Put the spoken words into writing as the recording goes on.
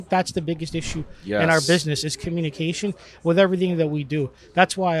That's the biggest issue Yes. in our business is communication with everything that we do.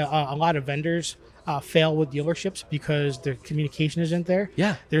 That's why a lot of vendors fail with dealerships because their communication isn't there.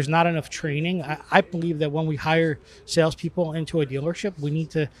 Yeah. There's not enough training. I believe that when we hire salespeople into a dealership, we need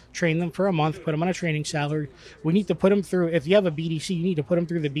to train them for a month, put them on a training salary. We need to put them through, if you have a BDC, you need to put them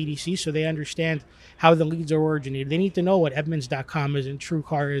through the BDC so they understand how the leads are originated. They need to know what Edmunds.com is and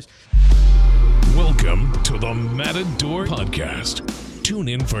TrueCar is. Welcome to the Matador Buscast. Tune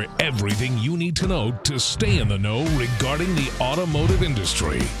in for everything you need to know to stay in the know regarding the automotive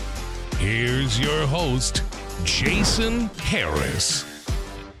industry. Here's your host, Jason Harris.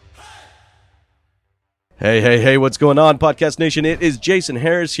 Hey, what's going on, Podcast Nation? It is Jason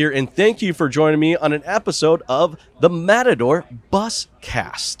Harris here, and thank you for joining me on an episode of the Matador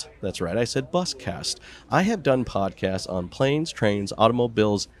Buscast. That's right, I said Buscast. I have done podcasts on planes, trains,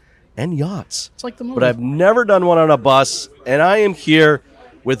 automobiles, and yachts. It's like the movie. But I've never done one on a bus, and I am here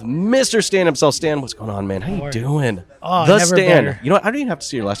with Mr. Stan himself. Stan, what's going on, man? How you doing? Oh, the never Stan. better. You know what? I don't even have to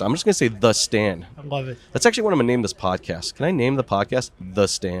say your last name. I'm just going to say The Stan. I love it. That's actually what I'm going to name this podcast. Can I name the podcast The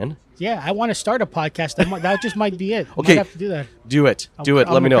Stan? Yeah, I want to start a podcast. That just might be it. Okay. Might have to do that. Do it. I'm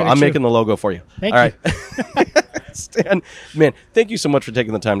Let me know. gonna I'm credit you. making the logo for you. Thank All you. right. Stan, man, thank you so much for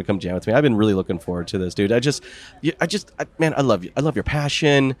taking the time to come jam with me. I've been really looking forward to this, dude. Man, I love you. I love your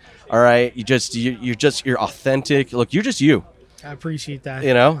passion. All right. You're authentic. Look, you're just you. I appreciate that.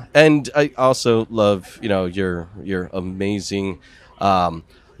 You know, and I also love, your amazing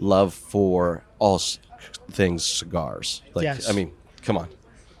love for all things cigars. Like, Yes. I mean, come on.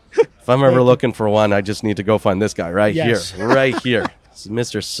 If I'm ever looking for one, I just need to go find this guy right Yes. here, right here. This is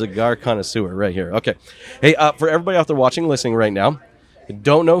Mr. Cigar Connoisseur right here. Okay. Hey, for everybody out there watching, listening right now, I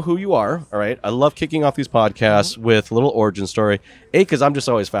don't know who you are, all right? I love kicking off these podcasts with a little origin story. A, because I'm just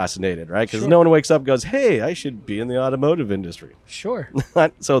always fascinated, right? Because no one wakes up and goes, hey, I should be in the automotive industry. Sure.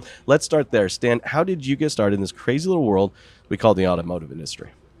 So let's start there. Stan, how did you get started in this crazy little world we call the automotive industry?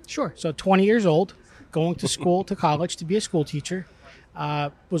 Sure. So 20 years old, going to school, to college to be a school teacher.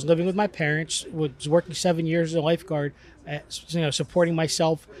 Was living with my parents, was working 7 years as a lifeguard, supporting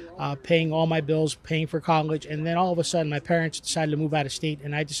myself, paying all my bills, paying for college. And then all of a sudden, my parents decided to move out of state,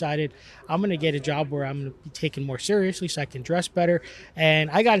 and I decided I'm going to get a job where I'm going to be taken more seriously so I can dress better. And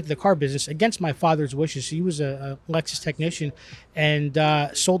I got into the car business against my father's wishes. He was a Lexus technician and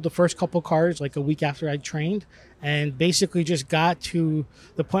sold the first couple cars like a week after I trained. And basically just got to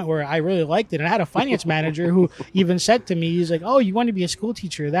the point where I really liked it. And I had a finance manager who even said to me, he's like, oh, you want to be a school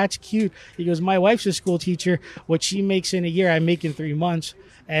teacher? That's cute. He goes, my wife's a school teacher. What she makes in a year, I make in 3 months.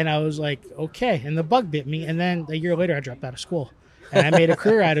 And I was like, okay. And the bug bit me. And then a year later, I dropped out of school. And I made a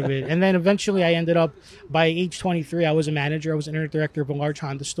career out of it. And then eventually I ended up, by age 23, I was a manager. I was an area director of a large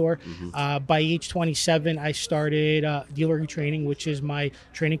Honda store. By age 27, I started Dealer Retraining, which is my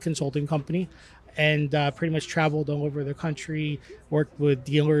training consulting company. And pretty much traveled all over the country, worked with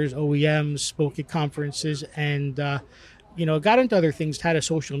dealers, OEMs, spoke at conferences, and got into other things. Had a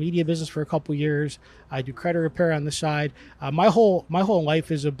social media business for a couple years. I do credit repair on the side. My whole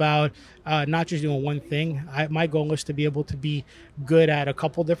life is about not just doing one thing. My goal is to be able to be good at a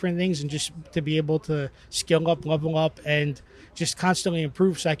couple different things, and just to be able to skill up, level up, and just constantly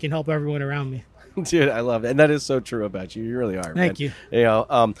improve so I can help everyone around me. Dude, I love it. And that is so true about you. You really are, man. Thank you.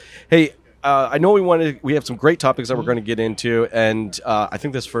 Hey, I know we have some great topics that we're going to get into, and I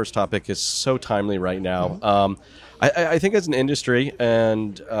think this first topic is so timely right now. I think as an industry,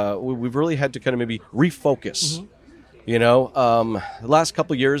 and we've really had to kind of maybe refocus. The last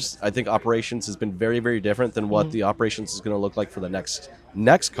couple of years, I think operations has been very, very different than what the operations is going to look like for the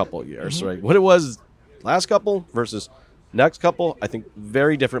next couple of years, right? What it was last couple versus next couple, I think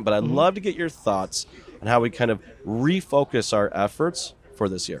very different, but I'd love to get your thoughts on how we kind of refocus our efforts for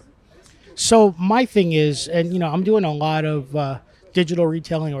this year. So my thing is, and I'm doing a lot of digital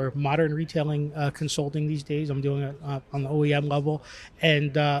retailing or modern retailing consulting these days. I'm doing it on the OEM level.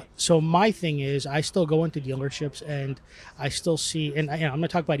 And so my thing is, I still go into dealerships and I still see, and I'm going to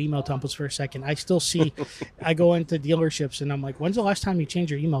talk about email templates for a second. I still see, I go into dealerships and I'm like, when's the last time you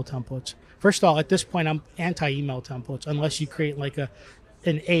changed your email templates? First of all, at this point, I'm anti-email templates unless you create like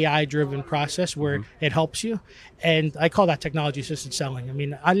an AI-driven process where it helps you. And I call that technology-assisted selling. I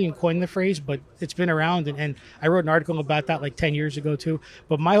mean, I didn't coin the phrase, but it's been around. And I wrote an article about that like 10 years ago, too.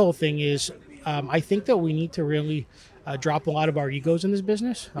 But my whole thing is I think that we need to really drop a lot of our egos in this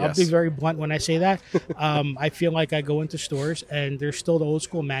business. Yes. I'll be very blunt when I say that. I feel like I go into stores, and there's still the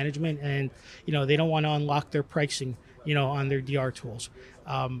old-school management, and, they don't want to unlock their pricing, on their DR tools.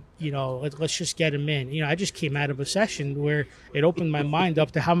 Let's just get them in. I just came out of a session where it opened my mind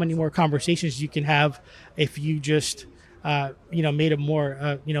up to how many more conversations you can have if you just made it more,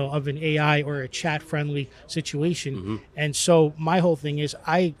 of an AI or a chat-friendly situation. And so my whole thing is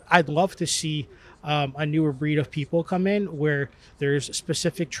I'd love to see a newer breed of people come in where there's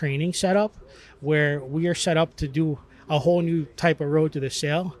specific training set up, where we are set up to do a whole new type of road to the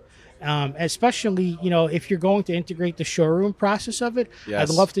sale. Especially, if you're going to integrate the showroom process of it, Yes.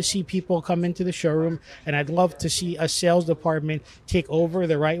 I'd love to see people come into the showroom, and I'd love to see a sales department take over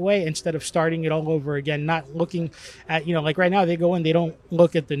the right way instead of starting it all over again, not looking at, like right now they go in, they don't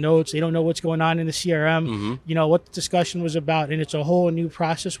look at the notes, they don't know what's going on in the CRM, what the discussion was about, and it's a whole new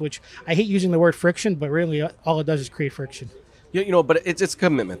process, which I hate using the word friction, but really all it does is create friction. But it's a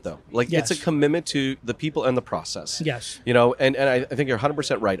commitment, though. Yes. It's a commitment to the people and the process. Yes. And I think you're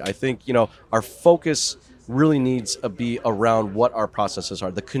 100% right. I think, our focus really needs to be around what our processes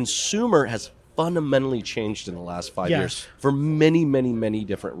are. The consumer has fundamentally changed in the last 5 years for many, many, many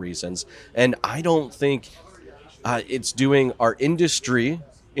different reasons. And I don't think it's doing our industry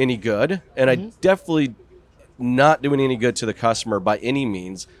any good. And I definitely not doing any good to the customer by any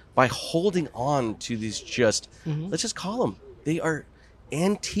means by holding on to these let's just call them. They are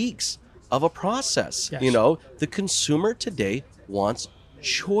antiques of a process. Yes. The consumer today wants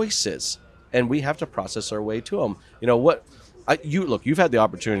choices, and we have to process our way to them. You've had the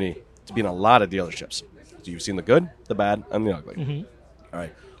opportunity to be in a lot of dealerships. So you've seen the good, the bad, and the ugly. All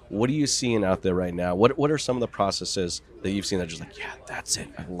right. What are you seeing out there right now? What are some of the processes that you've seen that are just like, yeah, that's it.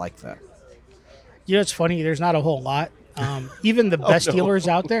 I like that. It's funny. There's not a whole lot. Even the best dealers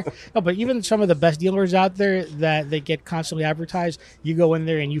out there, but even some of the best dealers out there that they get constantly advertised, you go in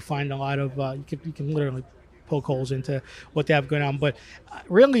there and you find a lot of, you can literally poke holes into what they have going on. But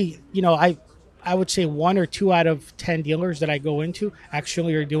really, I would say 1 or 2 out of 10 dealers that I go into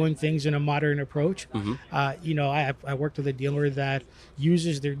actually are doing things in a modern approach. I worked with a dealer that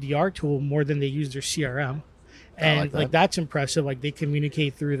uses their DR tool more than they use their CRM. And that's impressive. They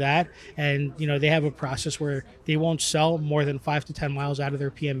communicate through that, and they have a process where they won't sell more than 5 to 10 miles out of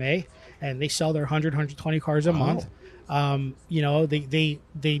their PMA, and they sell their 120 cars a month. They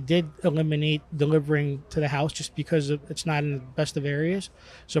did eliminate delivering to the house just because it's not in the best of areas,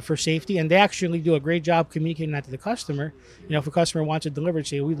 so for safety. And they actually do a great job communicating that to the customer. If a customer wants it delivered,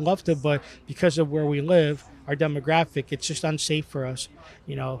 say we'd love to, but because of where we live, our demographic, it's just unsafe for us.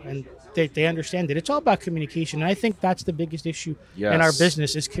 And they understand it. It's all about communication, and I think that's the biggest issue in our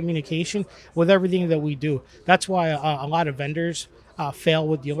business is communication with everything that we do. That's why a lot of vendors fail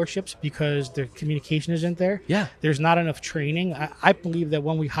with dealerships because their communication isn't there. Yeah. There's not enough training. I believe that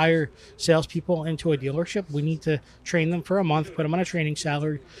when we hire salespeople into a dealership, we need to train them for a month, put them on a training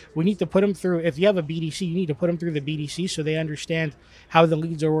salary. We need to put them through, if you have a BDC, you need to put them through the BDC so they understand how the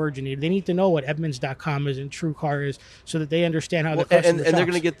leads are originated. They need to know what Edmunds.com is and TrueCar is so that they understand how the customer and they're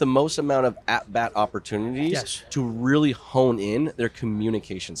going to get the most amount of at-bat opportunities to really hone in their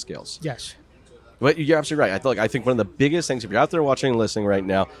communication skills. Yes. But you're absolutely right. I think one of the biggest things, if you're out there watching and listening right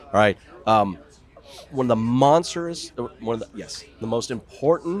now, all right, one of the most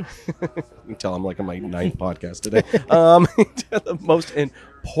important, you can tell I'm like on my 9th podcast today, the most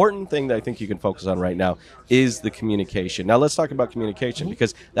important thing that I think you can focus on right now is the communication. Now let's talk about communication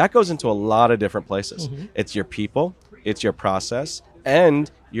because that goes into a lot of different places. It's your people, it's your process, and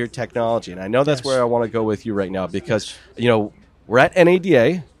your technology. And I know that's where I want to go with you right now because, we're at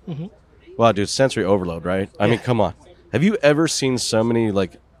NADA. Wow, dude, sensory overload, right? I mean, come on. Have you ever seen so many,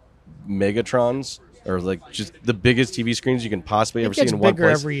 Megatrons or, just the biggest TV screens you can possibly ever see in one place? It gets bigger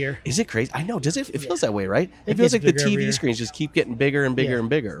every year. Is it crazy? I know. Does it? It feels that way, right? It feels like the TV screens just keep getting bigger and bigger and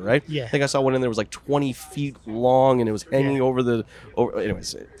bigger, right? Yeah. I think I saw one in there was 20 feet long and it was hanging over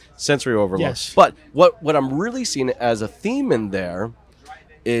anyways, sensory overload. Yes. But what I'm really seeing as a theme in there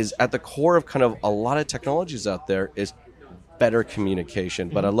is at the core of kind of a lot of technologies out there is better communication.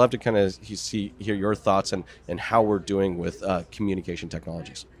 But I'd love to kind of hear your thoughts and how we're doing with communication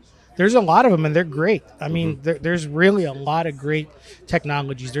technologies. There's a lot of them, and they're great. I mean, there's really a lot of great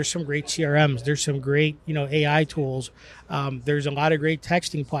technologies. There's some great CRMs. There's some great, AI tools. There's a lot of great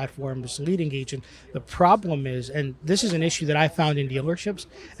texting platforms, lead engagement. The problem is, and this is an issue that I found in dealerships,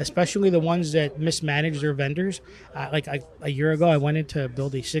 especially the ones that mismanage their vendors. A year ago, I went in to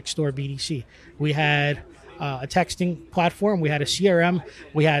build a 6-store BDC. We had a texting platform, we had a CRM,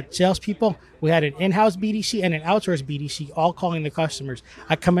 we had salespeople, we had an in-house BDC and an outsourced BDC, all calling the customers.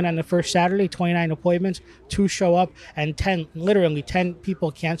 I come in on the first Saturday, 29 appointments, 2 show up, and 10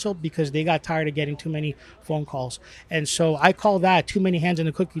 people canceled because they got tired of getting too many phone calls. And so I call that too many hands in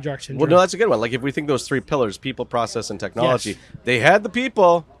the cookie jar syndrome. Well, no, that's a good one. If we think those 3 pillars, people, process, and technology, they had the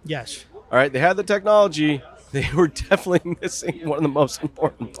people. Yes. All right, they had the technology. they were definitely missing one of the most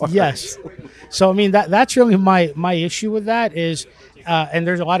important parts. Yes. So I mean that's really my issue with that is, and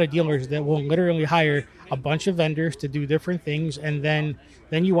there's a lot of dealers that will literally hire a bunch of vendors to do different things, and then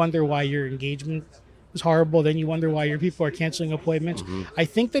you wonder why your engagement is horrible. Then you wonder why your people are canceling appointments. I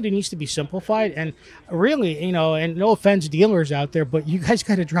think that it needs to be simplified, and really, and no offense, dealers out there, but you guys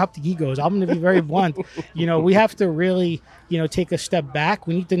got to drop the egos. I'm going to be very blunt. We have to really, take a step back.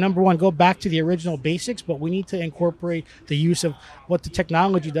 We need to, number one, go back to the original basics, but we need to incorporate the use of what the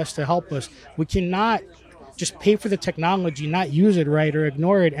technology does to help us. We cannot just pay for the technology, not use it right or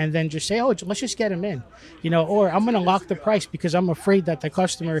ignore it, and then just say, oh, let's just get them in, or I'm going to lock the price because I'm afraid that the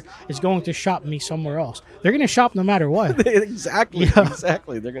customer is going to shop me somewhere else. They're going to shop no matter what. Exactly.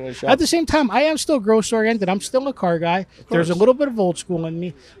 Exactly. They're going to shop. At the same time, I am still gross oriented. I'm still a car guy. There's a little bit of old school in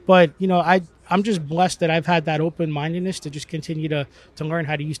me, but I'm just blessed that I've had that open-mindedness to just continue to learn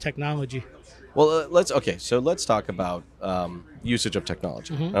how to use technology. Well, let's talk about usage of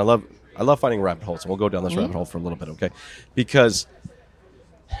technology. And I love finding rabbit holes, and we'll go down this rabbit hole for a little bit, okay? Because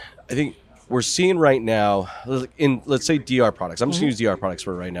I think we're seeing right now in, let's say, DR products. I'm just going to use DR products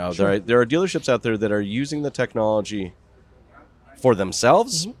for right now. Sure. There are dealerships out there that are using the technology for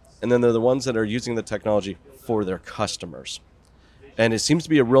themselves, and then they're the ones that are using the technology for their customers. And it seems to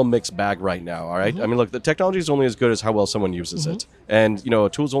be a real mixed bag right now, all right? I mean, look, the technology is only as good as how well someone uses it. And, a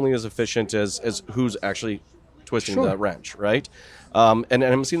tool's only as efficient as who's actually twisting that wrench, right? And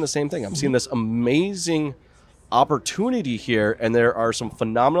I'm seeing the same thing. I'm seeing this amazing opportunity here, and there are some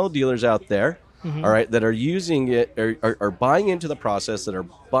phenomenal dealers out there, all right, that are using it, are buying into the process, that are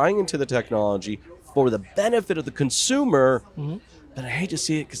buying into the technology for the benefit of the consumer. But I hate to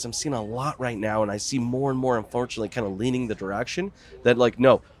see it because I'm seeing a lot right now, and I see more and more, unfortunately, kind of leaning the direction that, like,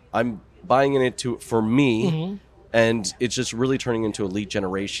 no, I'm buying into it for me, and it's just really turning into a lead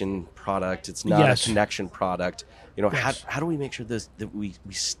generation product. It's not a connection product. How do we make sure that we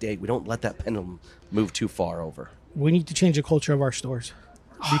don't let that pendulum move too far over? We need to change the culture of our stores,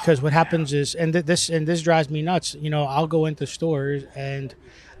 because what happens is, and this drives me nuts. I'll go into stores and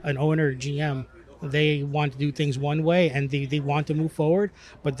an owner, GM, they want to do things one way and they want to move forward,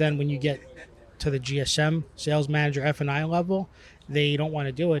 but then when you get to the GSM, sales manager, F&I level, they don't want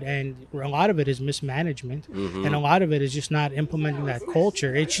to do it, and a lot of it is mismanagement, and a lot of it is just not implementing that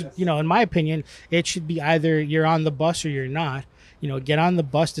culture. It should, in my opinion, it should be either you're on the bus or you're not. Get on the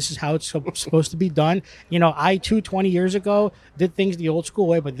bus. This is how it's supposed to be done. I too, 20 years ago, did things the old school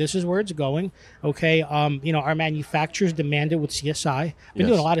way, but this is where it's going. Okay. Our manufacturers demand it with CSI. I've been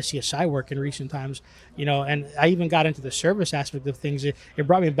doing a lot of CSI work in recent times, and I even got into the service aspect of things. It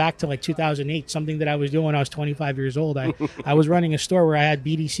brought me back to like 2008, something that I was doing when I was 25 years old. I was running a store where I had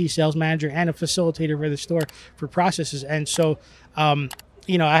BDC, sales manager, and a facilitator for the store for processes. And so,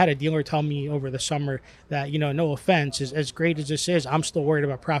 I had a dealer tell me over the summer that, no offense, as great as this is, I'm still worried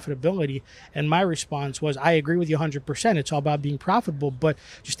about profitability. And my response was, I agree with you 100%. It's all about being profitable. But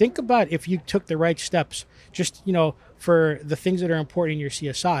just think about if you took the right steps, just, for the things that are important in your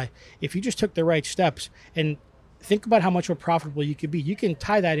CSI, if you just took the right steps and think about how much more profitable you could be. You can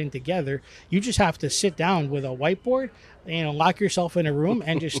tie that in together. You just have to sit down with a whiteboard, lock yourself in a room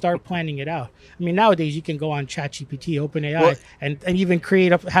and just start planning it out. I mean, nowadays you can go on ChatGPT, OpenAI, and even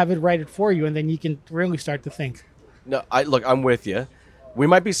have it write it for you, and then you can really start to think. No, I'm with you. We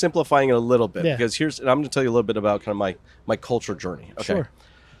might be simplifying it a little bit because and I'm going to tell you a little bit about kind of my culture journey. Okay. Sure.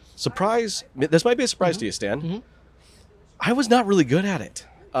 Surprise. This might be a surprise to you, Stan. I was not really good at it.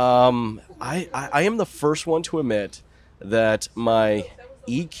 I am the first one to admit that my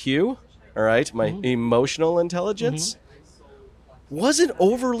EQ, all right, my emotional intelligence wasn't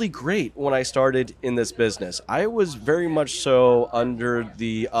overly great when I started in this business. I was very much so under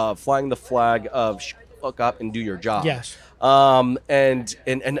the flying the flag of fuck up and do your job. Yes. And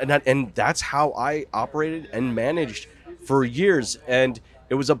that's how I operated and managed for years. And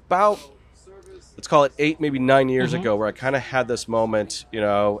it was about, let's call it 8, maybe 9 years ago, where I kind of had this moment,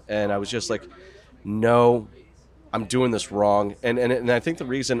 and I was just like, no, I'm doing this wrong. And I think the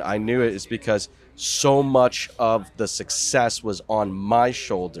reason I knew it is because so much of the success was on my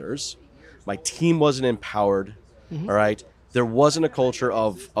shoulders. My team wasn't empowered. All right. There wasn't a culture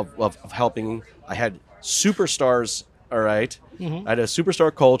of helping. I had superstars. All right. I had a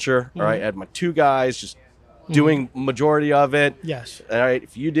superstar culture. All right. I had my 2 guys just doing majority of it. Yes. All right.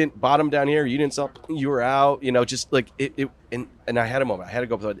 If you didn't bottom down here, you didn't sell, you were out, just like it and I had a moment. I had to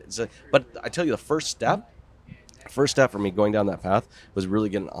go with it. But I tell you, the first step first step for me going down that path was really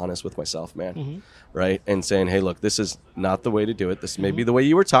getting honest with myself, man. Right? And saying, hey, look, this is not the way to do it. This may be the way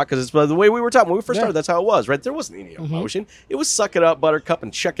you were taught, because it's the way we were taught when we first started. That's how it was, right? There wasn't any emotion. It was suck it up, buttercup,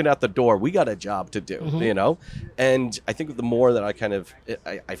 and checking out the door. We got a job to do, you know? And I think the more that I kind of,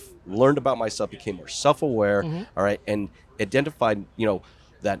 I learned about myself, became more self-aware, all right, and identified, you know,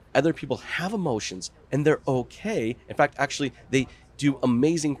 that other people have emotions and they're okay. In fact, actually, they do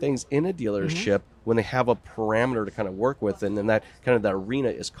amazing things in a dealership when they have a parameter to kind of work with, and then that kind of that arena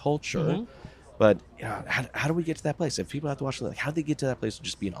is culture. But you know, how do we get to that place? If people have to watch, like, how do they get to that place of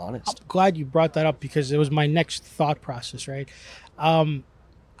just being honest? I'm glad you brought that up, because it was my next thought process, right?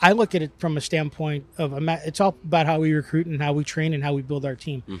 I look at it from a standpoint of, it's all about how we recruit and how we train and how we build our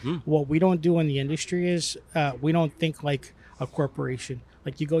team. What we don't do in the industry is we don't think like a corporation.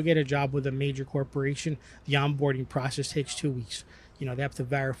 Like, you go get a job with a major corporation, the onboarding process takes 2 weeks. You know, they have to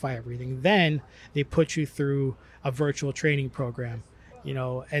verify everything. Then they put you through a virtual training program, you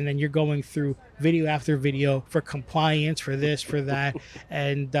know, and then you're going through video after video for compliance, for this, for that.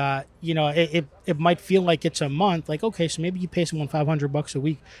 And, you know, it might feel like it's a month. Like, okay, so maybe you pay someone $500 a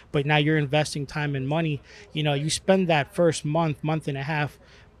week, but now you're investing time and money. You know, you spend that first month and a half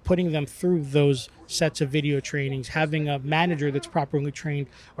putting them through those sets of video trainings, having a manager that's properly trained,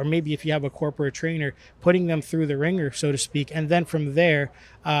 or maybe if you have a corporate trainer, putting them through the ringer, so to speak. And then from there,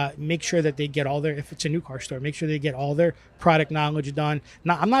 make sure that they get all their, if it's a new car store, make sure they get all their product knowledge done.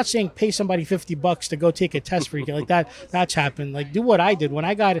 Now, I'm not saying pay somebody $50 to go take a test for you like that. That's happened. Like, do what I did. When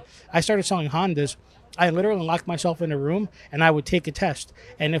I started selling Hondas, I literally locked myself in a room and I would take a test.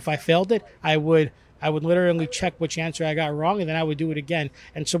 And if I failed it, I would literally check which answer I got wrong, and then I would do it again.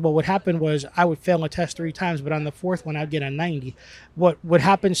 And so what would happen was I would fail a test 3 times, but on the 4th one, I'd get a 90. What would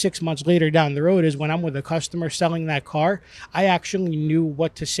happen 6 months later down the road is when I'm with a customer selling that car, I actually knew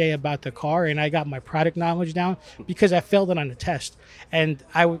what to say about the car, and I got my product knowledge down because I failed it on the test. And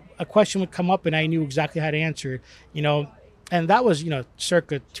a question would come up, and I knew exactly how to answer it, you know. And that was, you know,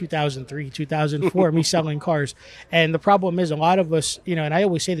 circa 2003, 2004, me selling cars. And the problem is a lot of us, you know, and I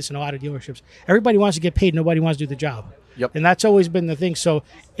always say this in a lot of dealerships, everybody wants to get paid, nobody wants to do the job. Yep. And that's always been the thing. So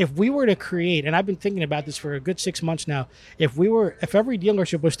if we were to create, and I've been thinking about this for a good 6 months now, if every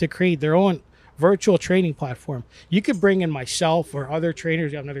dealership was to create their own virtual training platform, you could bring in myself or other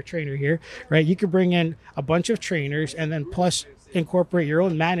trainers. You have another trainer here, right? You could bring in a bunch of trainers and then plus incorporate your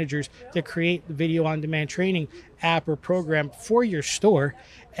own managers to create the video on demand training app or program for your store.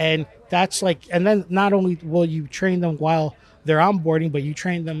 And that's like, and then not only will you train them while they're onboarding, but you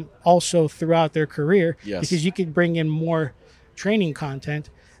train them also throughout their career. Yes. Because you could bring in more training content.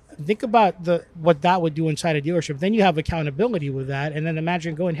 Think about what that would do inside a dealership. Then you have accountability with that. And then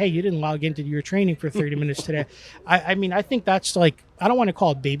imagine going, hey, you didn't log into your training for 30 minutes today. I mean, I think that's like, I don't want to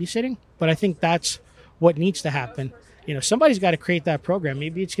call it babysitting, but I think that's what needs to happen. You know, somebody's got to create that program.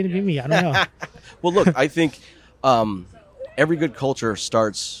 Maybe it's going to be me. I don't know. Well, look, I think every good culture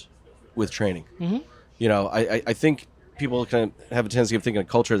starts with training. You know, I think people kind of have a tendency of thinking of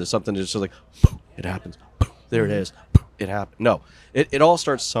culture as something that's just like, it happens. There it is. It happened. No, it all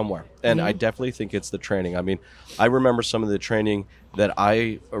starts somewhere. And I definitely think it's the training. I mean, I remember some of the training that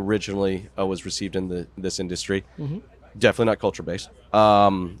I originally was received in this industry. Definitely not culture-based.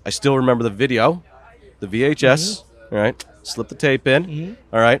 I still remember the video, the VHS. All right, slip the tape in.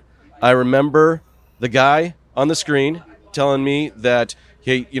 All right, I remember the guy on the screen telling me that,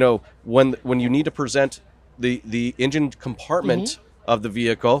 hey, you know, when you need to present the engine compartment of the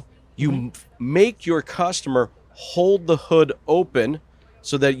vehicle, you make your customer hold the hood open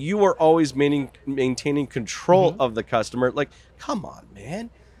so that you are always maintaining control of the customer. Like, come on, man,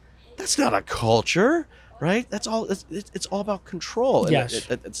 that's not a culture, right? That's all. It's all about control. And yes,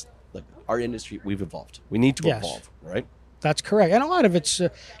 it's. Like, our industry, we've evolved. We need to evolve, right? That's correct. And a lot of it's,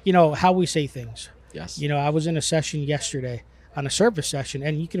 you know, how we say things. Yes. You know, I was in a session yesterday, on a service session,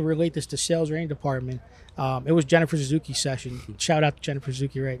 and you can relate this to sales or any department. It was Jennifer Suzuki's session. Shout out to Jennifer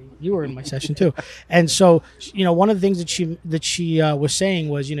Suzuki, right? You were in my session too. And so, you know, one of the things that she was saying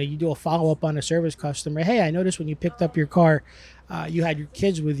was, you know, you do a follow-up on a service customer. Hey, I noticed when you picked up your car, you had your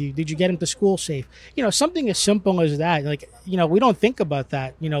kids with you. Did you get them to school safe? You know, something as simple as that. Like, you know, we don't think about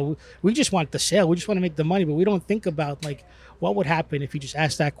that. You know, we just want the sale. We just want to make the money, but we don't think about, like, what would happen if you just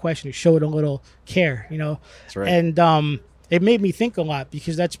asked that question and showed a little care, you know? That's right. And it made me think a lot,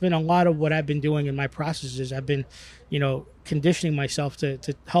 because that's been a lot of what I've been doing in my processes. I've been, you know, conditioning myself to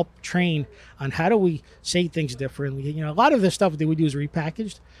help train on how do we say things differently. You know, a lot of the stuff that we do is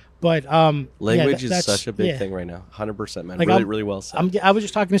repackaged. But language is such a big thing right now. 100%, man. Like, really well said. I was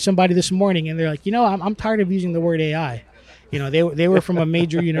just talking to somebody this morning, and they're like, you know, I'm tired of using the word AI. They were from a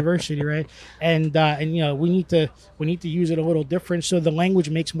major university, right? And we need to use it a little different so the language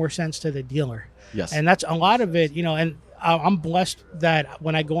makes more sense to the dealer. Yes. And that's a lot of it, and I'm blessed that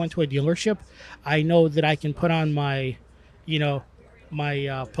when I go into a dealership, I know that I can put on my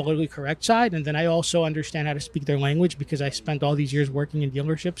politically correct side, and then I also understand how to speak their language because I spent all these years working in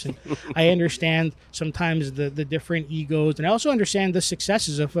dealerships, and I understand sometimes the different egos, and I also understand the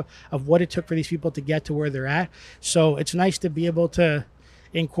successes of what it took for these people to get to where they're at. So it's nice to be able to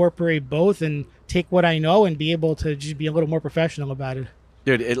incorporate both and take what I know and be able to just be a little more professional about it.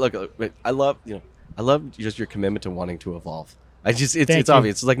 Dude, I love just your commitment to wanting to evolve. It's Thank you.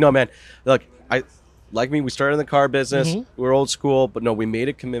 obvious. It's like, no, man, look, like me, we started in the car business. Mm-hmm. We're old school, but no, we made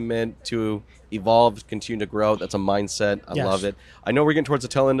a commitment to evolve, continue to grow. That's a mindset. I Yes. love it. I know we're getting towards the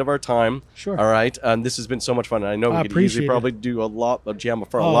tail end of our time. Sure. All right. This has been so much fun. And I know we could appreciate easily it. probably do a jam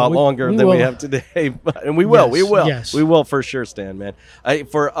for a lot longer we than we will. have today. And we will. Yes, We will. yes. We will for sure, Stan, man.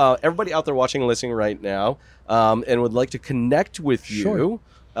 For everybody out there watching and listening right now and would like to connect with you, Sure.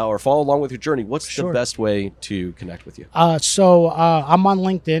 or follow along with your journey, what's the Sure. best way to connect with you? So I'm on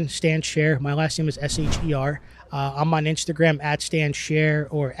LinkedIn, Stan Sher. My last name is Sher. I'm on Instagram at Stan Sher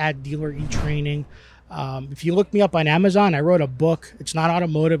or at Dealer eTraining. If you look me up on Amazon, I wrote a book. It's not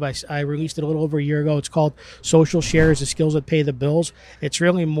automotive. I released it a little over a year ago. It's called Social Shares, the Skills That Pay the Bills. It's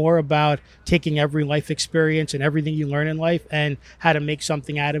really more about taking every life experience and everything you learn in life and how to make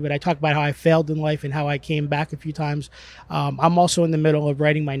something out of it. I talk about how I failed in life and how I came back a few times. I'm also in the middle of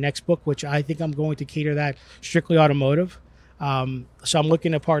writing my next book, which I think I'm going to cater that strictly automotive. So I'm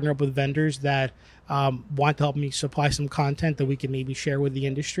looking to partner up with vendors that want to help me supply some content that we can maybe share with the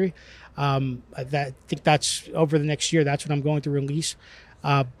industry. I think that's over the next year. That's what I'm going to release.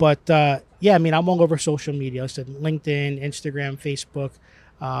 But I'm all over social media. I said LinkedIn, Instagram, Facebook.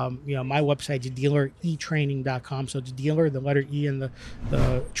 My website is dealeretraining.com. So it's dealer, the letter E, and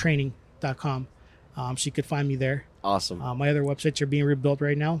the training.com. So you could find me there. Awesome. My other websites are being rebuilt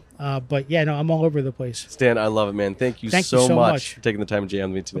right now. I'm all over the place. Stan, I love it, man. Thank you so much for taking the time to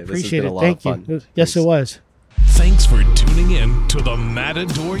jam with me today. Appreciate this has been a lot Thank of fun. you. Yes, it was. Thanks for tuning in to the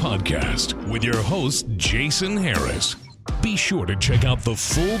Matador Podcast with your host, Jason Harris. Be sure to check out the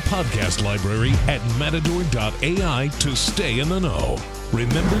full podcast library at matador.ai to stay in the know.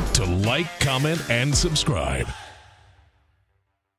 Remember to like, comment, and subscribe.